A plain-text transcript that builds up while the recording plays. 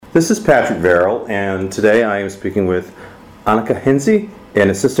This is Patrick Verrill, and today I am speaking with Annika Hinze, an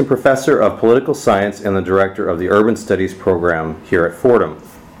assistant professor of political science and the director of the Urban Studies program here at Fordham.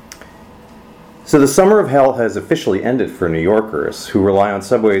 So the summer of hell has officially ended for New Yorkers who rely on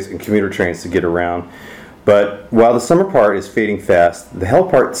subways and commuter trains to get around. But while the summer part is fading fast, the hell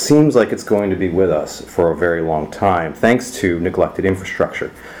part seems like it's going to be with us for a very long time, thanks to neglected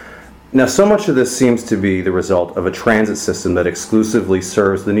infrastructure. Now, so much of this seems to be the result of a transit system that exclusively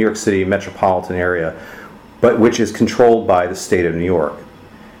serves the New York City metropolitan area, but which is controlled by the state of New York.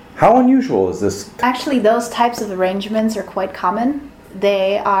 How unusual is this? Actually, those types of arrangements are quite common.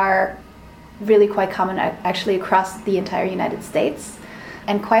 They are really quite common actually across the entire United States,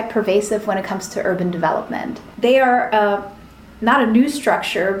 and quite pervasive when it comes to urban development. They are not a new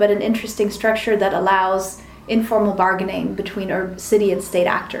structure, but an interesting structure that allows informal bargaining between city and state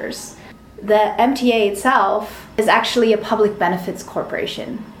actors. The MTA itself is actually a public benefits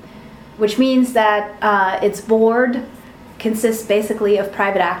corporation, which means that its board consists basically of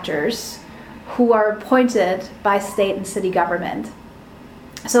private actors who are appointed by state and city government.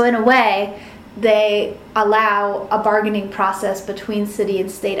 So in a way, they allow a bargaining process between city and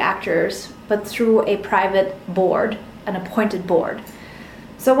state actors, but through a private board, an appointed board.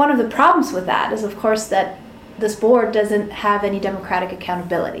 So one of the problems with that is, of course, that this board doesn't have any democratic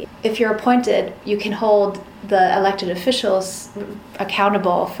accountability. If you're appointed, you can hold the elected officials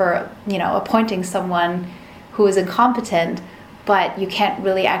accountable for, appointing someone who is incompetent, but you can't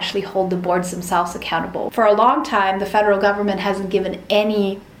really actually hold the boards themselves accountable. For a long time, the federal government hasn't given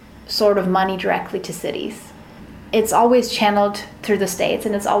any sort of money directly to cities. It's always channeled through the states,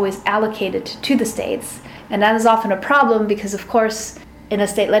 and it's always allocated to the states. And that is often a problem because, of course, in a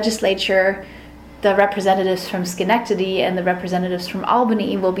state legislature, the representatives from Schenectady and the representatives from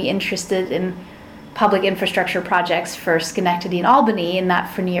Albany will be interested in public infrastructure projects for Schenectady and Albany and not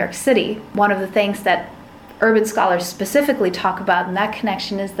for New York City. One of the things that urban scholars specifically talk about in that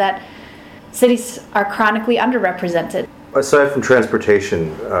connection is that cities are chronically underrepresented. Aside from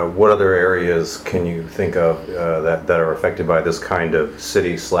transportation, what other areas can you think of that are affected by this kind of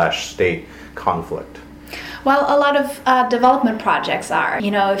city/state conflict? Well, a lot of development projects are.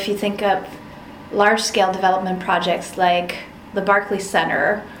 If you think of large-scale development projects like the Barclays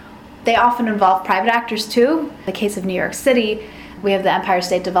Center, they often involve private actors too. In the case of New York City, we have the Empire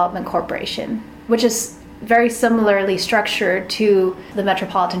State Development Corporation, which is very similarly structured to the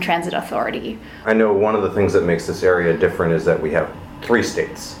Metropolitan Transit Authority. I know one of the things that makes this area different is that we have 3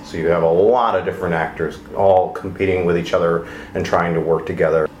 states. So you have a lot of different actors all competing with each other and trying to work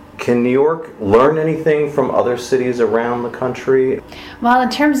together. Can New York learn anything from other cities around the country? Well, in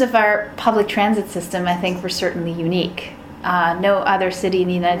terms of our public transit system, I think we're certainly unique. No other city in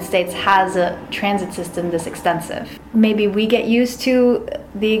the United States has a transit system this extensive. Maybe we get used to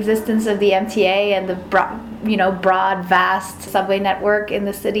the existence of the MTA and the broad, vast subway network in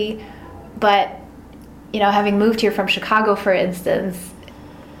the city. But, having moved here from Chicago, for instance,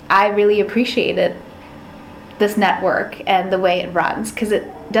 I really appreciated this network and the way it runs, because it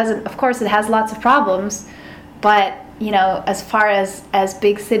doesn't, of course, it has lots of problems, but, as far as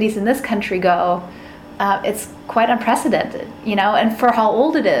big cities in this country go, it's quite unprecedented, and for how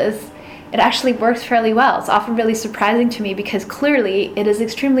old it is, it actually works fairly well. It's often really surprising to me because clearly it is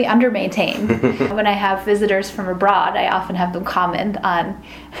extremely under-maintained. When I have visitors from abroad, I often have them comment on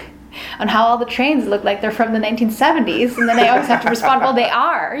how all the trains look like they're from the 1970s, and then I always have to respond, well, they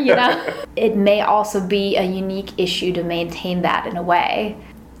are, It may also be a unique issue to maintain that in a way,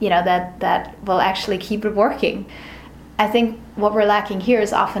 that will actually keep it working. I think what we're lacking here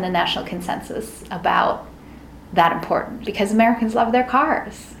is often a national consensus about that important, because Americans love their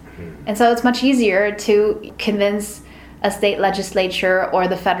cars. And so it's much easier to convince a state legislature or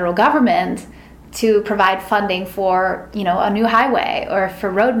the federal government to provide funding for, a new highway or for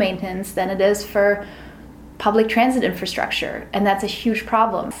road maintenance than it is for public transit infrastructure. And that's a huge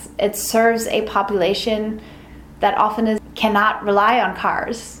problem. It serves a population that often cannot rely on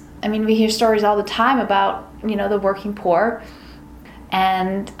cars. I mean, we hear stories all the time about, the working poor,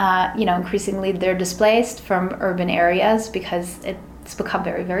 and, increasingly they're displaced from urban areas because it's become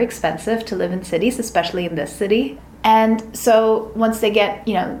very, very expensive to live in cities, especially in this city. And so once they get,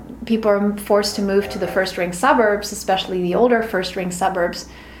 people are forced to move to the first-ring suburbs, especially the older first-ring suburbs,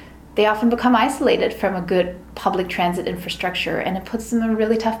 they often become isolated from a good public transit infrastructure, and it puts them in a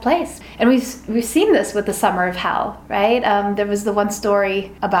really tough place. And we've seen this with the summer of hell, right? There was the one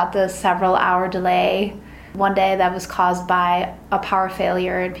story about the several-hour delay one day that was caused by a power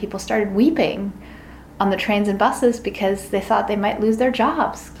failure, and people started weeping on the trains and buses because they thought they might lose their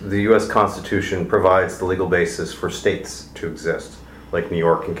jobs. The U.S. Constitution provides the legal basis for states to exist. like New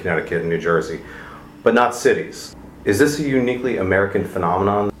York and Connecticut and New Jersey, but not cities. Is this a uniquely American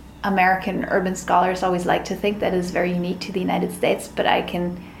phenomenon? American urban scholars always like to think that is very unique to the United States, but I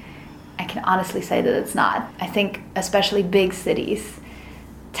can honestly say that it's not. I think especially big cities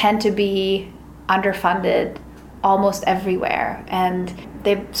tend to be underfunded almost everywhere, and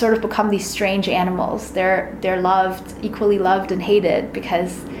they've sort of become these strange animals. They're equally loved and hated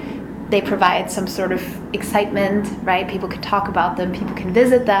because they provide some sort of excitement, right? People can talk about them, people can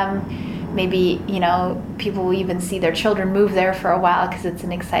visit them. Maybe, people will even see their children move there for a while because it's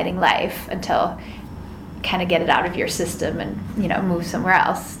an exciting life until you kind of get it out of your system and, move somewhere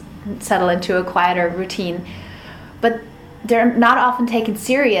else, settle into a quieter routine. But they're not often taken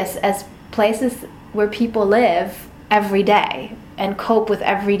serious as places where people live every day and cope with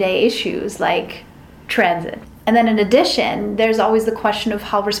everyday issues like transit. And then in addition, there's always the question of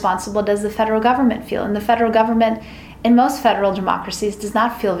how responsible does the federal government feel? And the federal government, in most federal democracies, does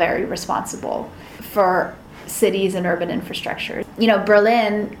not feel very responsible for cities and urban infrastructure.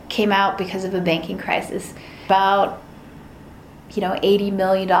 Berlin came out because of a banking crisis, about $80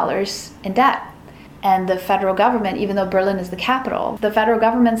 million in debt. And the federal government, even though Berlin is the capital, the federal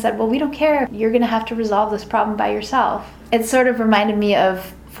government said, well, we don't care. You're going to have to resolve this problem by yourself. It sort of reminded me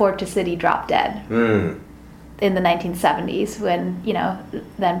of Ford to City drop dead in the 1970s when,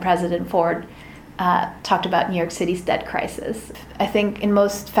 then President Ford talked about New York City's debt crisis. I think in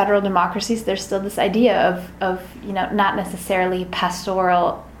most federal democracies, there's still this idea of not necessarily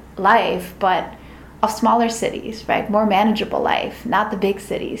pastoral life, but of smaller cities, right? More manageable life, not the big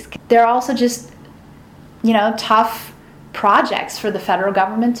cities. They're also just tough projects for the federal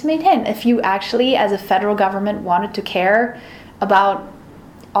government to maintain. If you actually, as a federal government, wanted to care about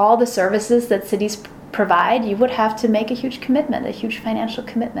all the services that cities provide, you would have to make a huge commitment, a huge financial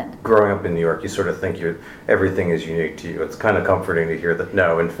commitment. Growing up in New York, you sort of think everything is unique to you. It's kind of comforting to hear that,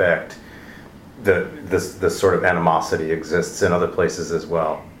 no, in fact, this sort of animosity exists in other places as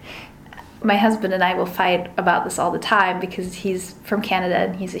well. My husband and I will fight about this all the time because he's from Canada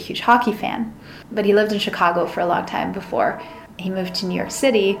and he's a huge hockey fan. But he lived in Chicago for a long time before he moved to New York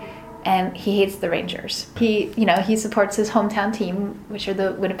City, and he hates the Rangers. He supports his hometown team, which are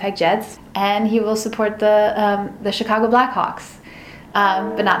the Winnipeg Jets, and he will support the Chicago Blackhawks,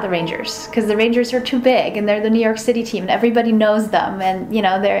 but not the Rangers, because the Rangers are too big and they're the New York City team and everybody knows them, and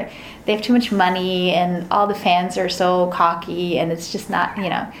they have too much money and all the fans are so cocky, and it's just not, you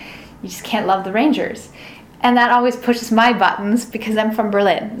just can't love the Rangers. And that always pushes my buttons because I'm from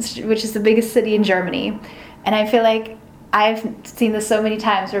Berlin, which is the biggest city in Germany. And I feel like I've seen this so many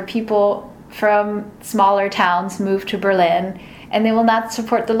times where people from smaller towns move to Berlin and they will not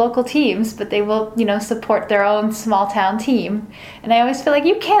support the local teams, but they will, support their own small town team. And I always feel like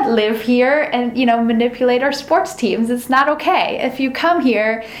you can't live here and, manipulate our sports teams. It's not okay. If you come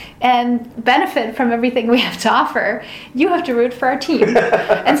here and benefit from everything we have to offer, you have to root for our team.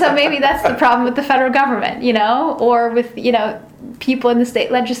 And so maybe that's the problem with the federal government, or with, people in the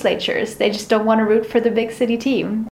state legislatures. They just don't want to root for the big city team.